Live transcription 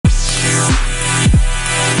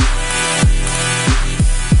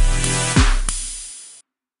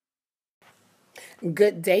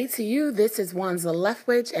Good day to you. This is Wanza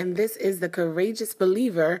Leftwich, and this is the Courageous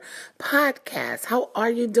Believer podcast. How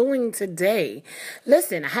are you doing today?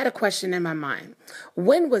 Listen, I had a question in my mind.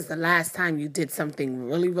 When was the last time you did something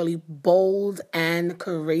really, really bold and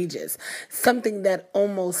courageous? Something that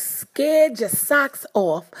almost scared your socks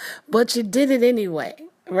off, but you did it anyway.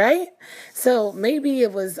 Right? So maybe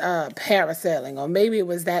it was parasailing, or maybe it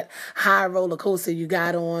was that high roller coaster you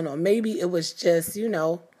got on, or maybe it was just,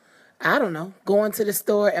 I don't know, going to the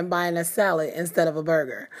store and buying a salad instead of a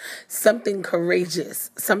burger. Something courageous,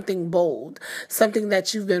 something bold, something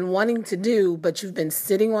that you've been wanting to do, but you've been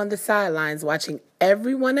sitting on the sidelines watching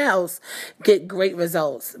everyone else get great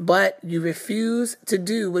results, but you refuse to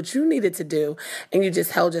do what you needed to do and you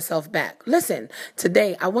just held yourself back. Listen,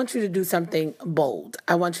 today I want you to do something bold.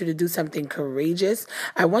 I want you to do something courageous.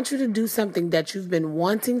 I want you to do something that you've been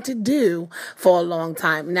wanting to do for a long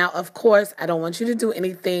time. Now, of course, I don't want you to do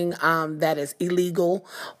anything that is illegal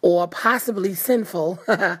or possibly sinful,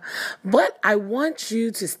 but I want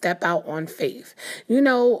you to step out on faith. You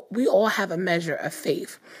know, we all have a measure of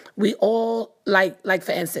faith. We all, like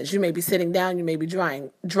for instance, you may be sitting down, you may be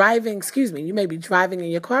you may be driving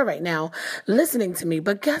in your car right now, listening to me.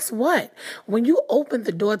 But guess what? When you opened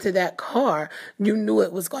the door to that car, you knew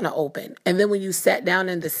it was going to open. And then when you sat down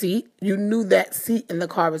in the seat, you knew that seat in the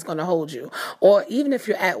car was going to hold you. Or even if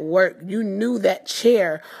you're at work, you knew that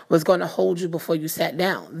chair was going to hold you before you sat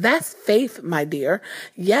down. That's faith, my dear.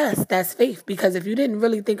 Yes, that's faith. Because if you didn't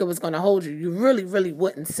really think it was going to hold you, you really, really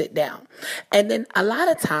wouldn't sit down. And then a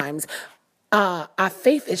lot of times, our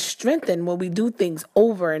faith is strengthened when we do things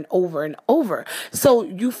over and over and over. So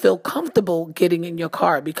you feel comfortable getting in your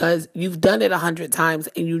car because you've done it 100 times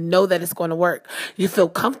and you know that it's going to work. You feel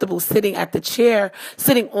comfortable sitting on the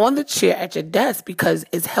chair at your desk because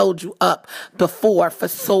it's held you up before for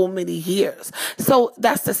so many years. So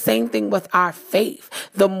that's the same thing with our faith.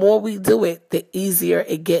 The more we do it, the easier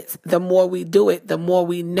it gets. The more we do it, the more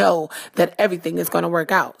we know that everything is going to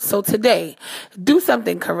work out. So today, do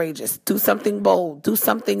something courageous. Do something bold. Do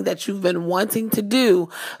something that you've been wanting to do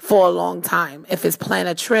for a long time. If it's plan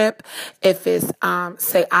a trip, if it's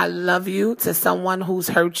say I love you to someone who's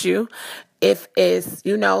hurt you, if it's,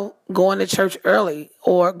 going to church early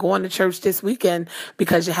or going to church this weekend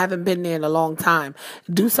because you haven't been there in a long time.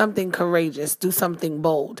 Do something courageous. Do something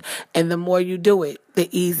bold. And the more you do it, the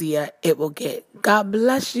easier it will get. God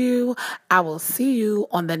bless you. I will see you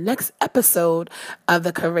on the next episode of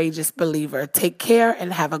The Courageous Believer. Take care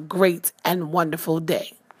and have a great and wonderful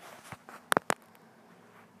day.